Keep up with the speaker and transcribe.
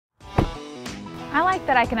I like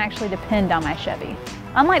that I can actually depend on my Chevy.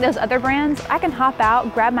 Unlike those other brands, I can hop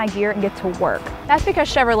out, grab my gear, and get to work. That's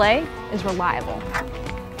because Chevrolet is reliable.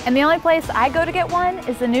 And the only place I go to get one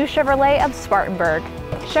is the new Chevrolet of Spartanburg.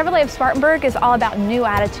 Chevrolet of Spartanburg is all about new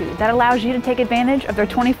attitude that allows you to take advantage of their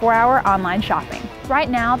 24-hour online shopping. Right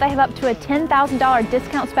now, they have up to a $10,000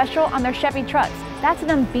 discount special on their Chevy trucks. That's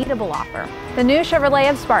an unbeatable offer. The new Chevrolet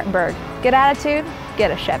of Spartanburg. Good attitude,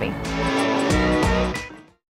 get a Chevy.